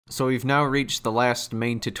So we've now reached the last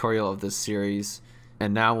main tutorial of this series,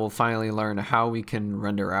 and now we'll finally learn how we can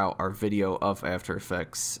render out our video of After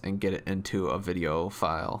Effects and get it into a video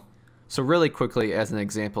file. So really quickly, as an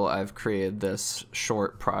example, I've created this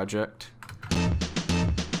short project.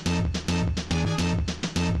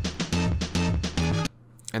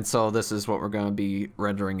 And so this is what we're going to be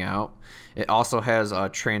rendering out. It also has a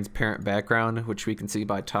transparent background, which we can see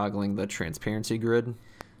by toggling the transparency grid.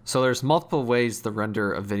 So there's multiple ways to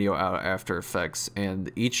render a video out of After Effects,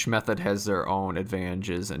 and each method has their own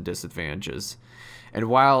advantages and disadvantages. And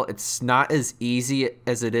while it's not as easy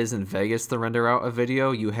as it is in Vegas to render out a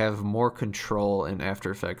video, you have more control in After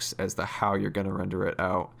Effects as to how you're going to render it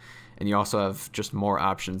out. And you also have just more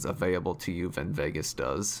options available to you than Vegas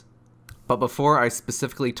does. But before I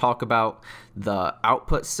specifically talk about the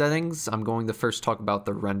output settings, I'm going to first talk about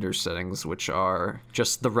the render settings, which are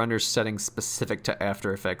just the render settings specific to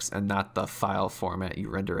After Effects and not the file format you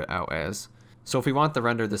render it out as. So if we want to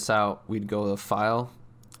render this out, we'd go to File,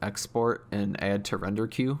 Export, and Add to Render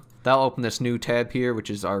Queue. That'll open this new tab here, which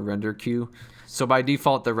is our render queue. So by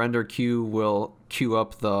default, the render queue will queue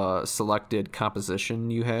up the selected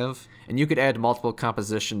composition you have. And you could add multiple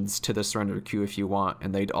compositions to this render queue if you want,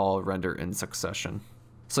 and they'd all render in succession.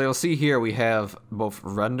 So you'll see here we have both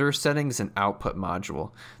render settings and output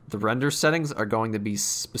module. The render settings are going to be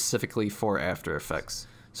specifically for After Effects.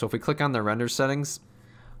 So if we click on the render settings,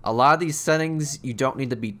 a lot of these settings you don't need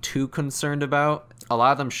to be too concerned about. A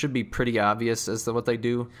lot of them should be pretty obvious as to what they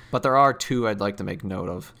do, but there are two I'd like to make note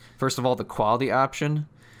of. First of all, the quality option.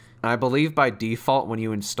 And I believe by default when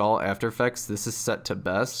you install After Effects, this is set to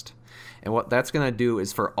best. And what that's going to do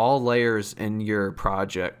is for all layers in your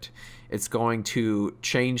project, it's going to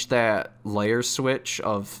change that layer switch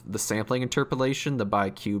of the sampling interpolation to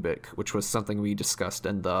bicubic, which was something we discussed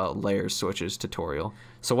in the layer switches tutorial.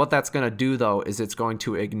 So what that's going to do though is it's going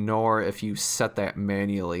to ignore if you set that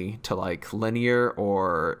manually to like linear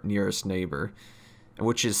or nearest neighbor,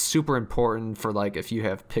 which is super important for like if you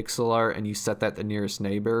have pixel art and you set that to nearest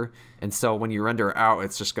neighbor. And so when you render out,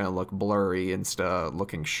 it's just going to look blurry instead of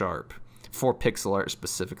looking sharp for pixel art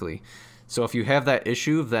specifically. So if you have that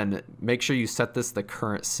issue, then make sure you set this to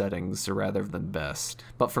current settings rather than best.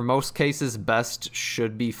 But for most cases, best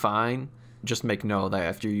should be fine. Just make note that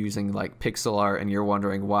if you're using like pixel art and you're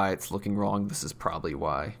wondering why it's looking wrong, this is probably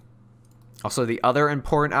why. Also, the other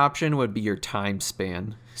important option would be your time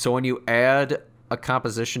span. So when you add a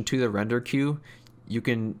composition to the render queue, you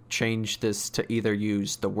can change this to either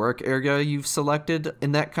use the work area you've selected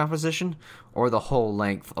in that composition or the whole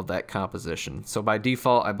length of that composition. So by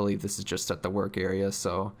default, I believe this is just at the work area.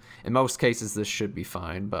 So in most cases, this should be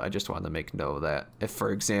fine, but I just wanted to make note of that. If,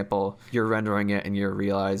 for example, you're rendering it and you're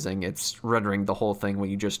realizing it's rendering the whole thing when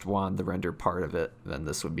you just want the render part of it, then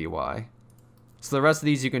this would be why. So the rest of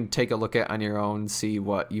these you can take a look at on your own, see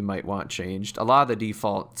what you might want changed. A lot of the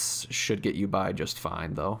defaults should get you by just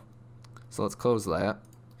fine though. So let's close that.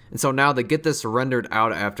 And so now to get this rendered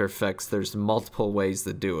out of After Effects, there's multiple ways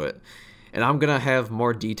to do it. And I'm going to have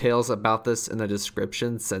more details about this in the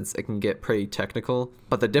description since it can get pretty technical.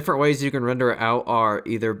 But the different ways you can render it out are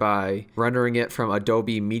either by rendering it from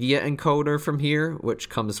Adobe Media Encoder from here, which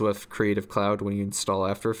comes with Creative Cloud when you install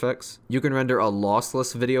After Effects. You can render a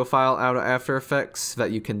lossless video file out of After Effects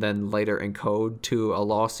that you can then later encode to a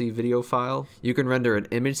lossy video file. You can render an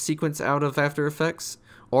image sequence out of After Effects.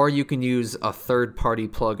 Or you can use a third-party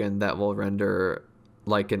plugin that will render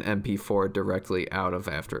like an MP4 directly out of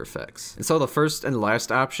After Effects. And so the first and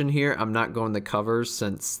last option here, I'm not going to cover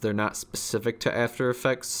since they're not specific to After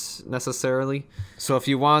Effects necessarily. So if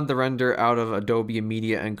you want to render out of Adobe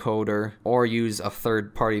Media Encoder or use a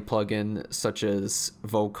third-party plugin such as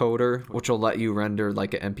vocoder, which will let you render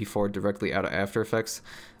like an MP4 directly out of After Effects,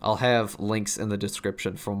 I'll have links in the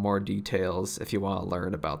description for more details if you want to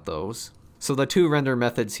learn about those. So the two render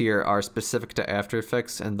methods here are specific to After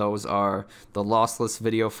Effects, and those are the lossless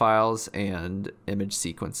video files and image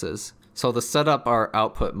sequences. So to set up our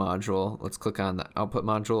output module, let's click on the output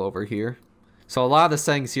module over here. So a lot of the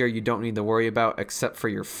settings here you don't need to worry about except for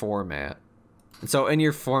your format. And so in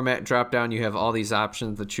your format dropdown, you have all these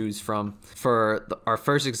options to choose from. For our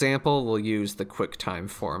first example, we'll use the QuickTime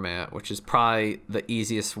format, which is probably the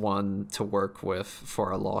easiest one to work with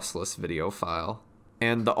for a lossless video file.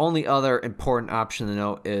 And the only other important option to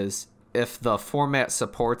note is if the format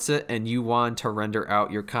supports it and you want to render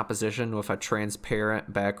out your composition with a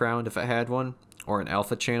transparent background, if it had one, or an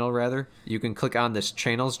alpha channel rather, you can click on this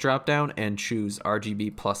channels dropdown and choose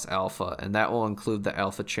RGB plus alpha, and that will include the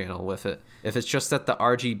alpha channel with it. If it's just at the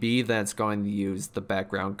RGB, then it's going to use the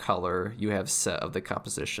background color you have set of the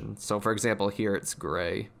composition. So for example, here it's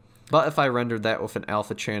gray. But if I rendered that with an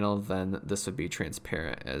alpha channel, then this would be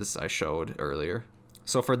transparent, as I showed earlier.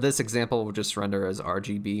 So for this example, we'll just render as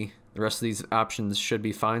RGB. The rest of these options should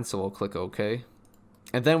be fine, so we'll click OK.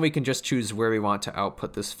 And then we can just choose where we want to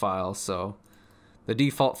output this file. So the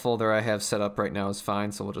default folder I have set up right now is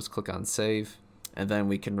fine, so we'll just click on Save. And then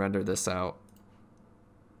we can render this out.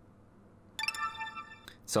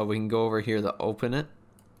 So we can go over here to open it.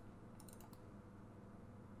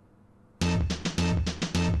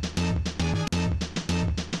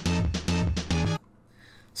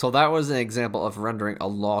 So that was an example of rendering a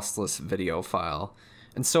lossless video file.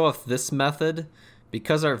 And so with this method,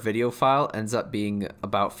 because our video file ends up being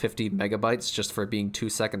about 50 megabytes just for being 2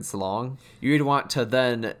 seconds long, you'd want to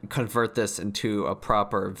then convert this into a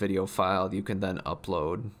proper video file you can then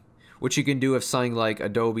upload, which you can do with something like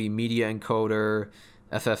Adobe Media Encoder,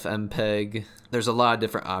 FFmpeg. There's a lot of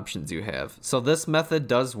different options you have. So this method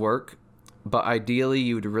does work, but ideally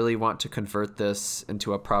you'd really want to convert this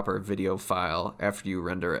into a proper video file after you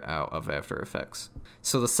render it out of After Effects.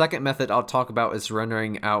 So the second method I'll talk about is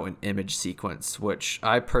rendering out an image sequence, which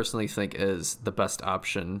I personally think is the best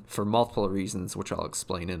option for multiple reasons, which I'll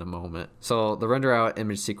explain in a moment. So the render out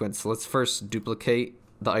image sequence, let's first duplicate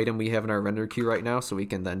the item we have in our render queue right now so we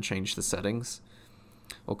can then change the settings.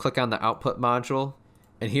 We'll click on the output module,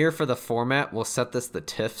 and here for the format, we'll set this the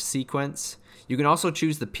TIFF sequence. You can also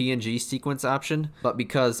choose the PNG sequence option, but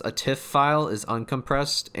because a TIFF file is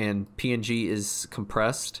uncompressed and PNG is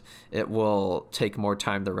compressed, it will take more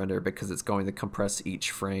time to render because it's going to compress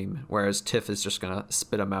each frame, whereas TIFF is just going to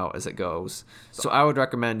spit them out as it goes. So I would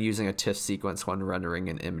recommend using a TIFF sequence when rendering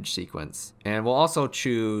an image sequence. And we'll also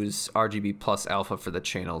choose RGB plus alpha for the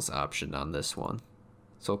channels option on this one.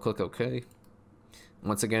 So click OK.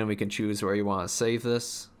 Once again, we can choose where you want to save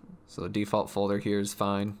this. So the default folder here is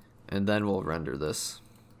fine. And then we'll render this.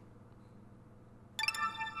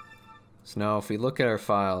 So now if we look at our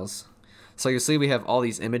files, so you see we have all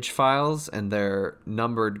these image files and they're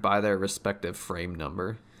numbered by their respective frame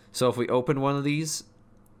number. So if we open one of these,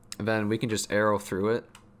 then we can just arrow through it.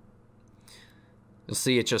 You'll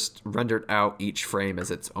see it just rendered out each frame as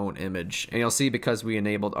its own image. And you'll see because we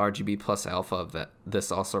enabled RGB plus alpha that this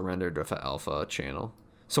also rendered with an alpha channel.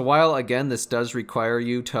 So while again this does require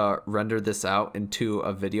you to render this out into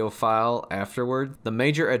a video file afterward, the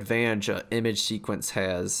major advantage an image sequence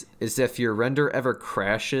has is if your render ever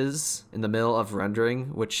crashes in the middle of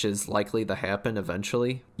rendering, which is likely to happen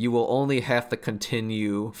eventually, you will only have to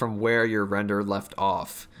continue from where your render left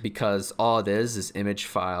off because all it is image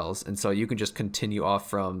files, and so you can just continue off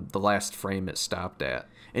from the last frame it stopped at.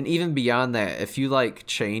 And even beyond that, if you like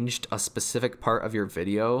changed a specific part of your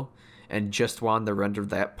video and just wanted to render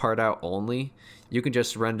that part out only, you can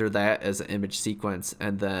just render that as an image sequence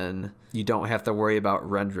and then you don't have to worry about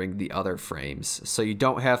rendering the other frames. So you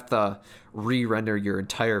don't have to re-render your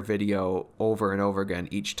entire video over and over again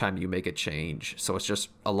each time you make a change. So it's just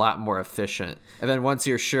a lot more efficient. And then once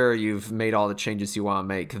you're sure you've made all the changes you want to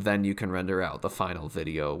make, then you can render out the final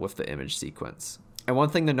video with the image sequence. And one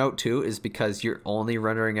thing to note too is because you're only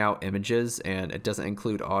rendering out images and it doesn't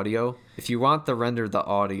include audio, if you want to render the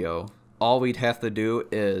audio, all we'd have to do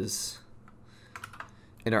is,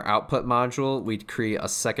 in our output module, we'd create a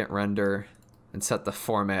second render and set the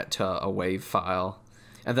format to a WAV file.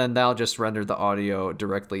 And then that'll just render the audio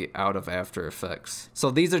directly out of After Effects.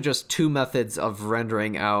 So these are just two methods of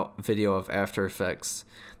rendering out video of After Effects.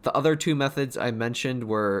 The other two methods I mentioned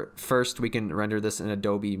were, first we can render this in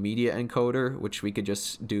Adobe Media Encoder, which we could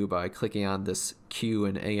just do by clicking on this Q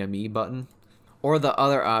and AME button. Or the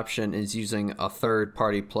other option is using a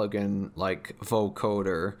third-party plugin like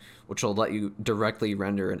vocoder, which will let you directly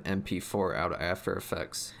render an MP4 out of After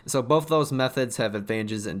Effects. So both those methods have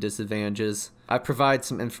advantages and disadvantages. I provide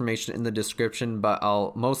some information in the description, but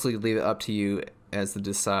I'll mostly leave it up to you as to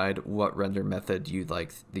decide what render method you'd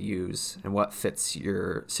like to use and what fits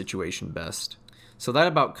your situation best. So that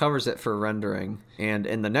about covers it for rendering. And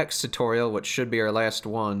in the next tutorial, which should be our last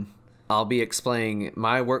one, I'll be explaining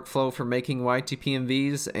my workflow for making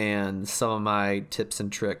YTPMVs and some of my tips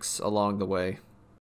and tricks along the way.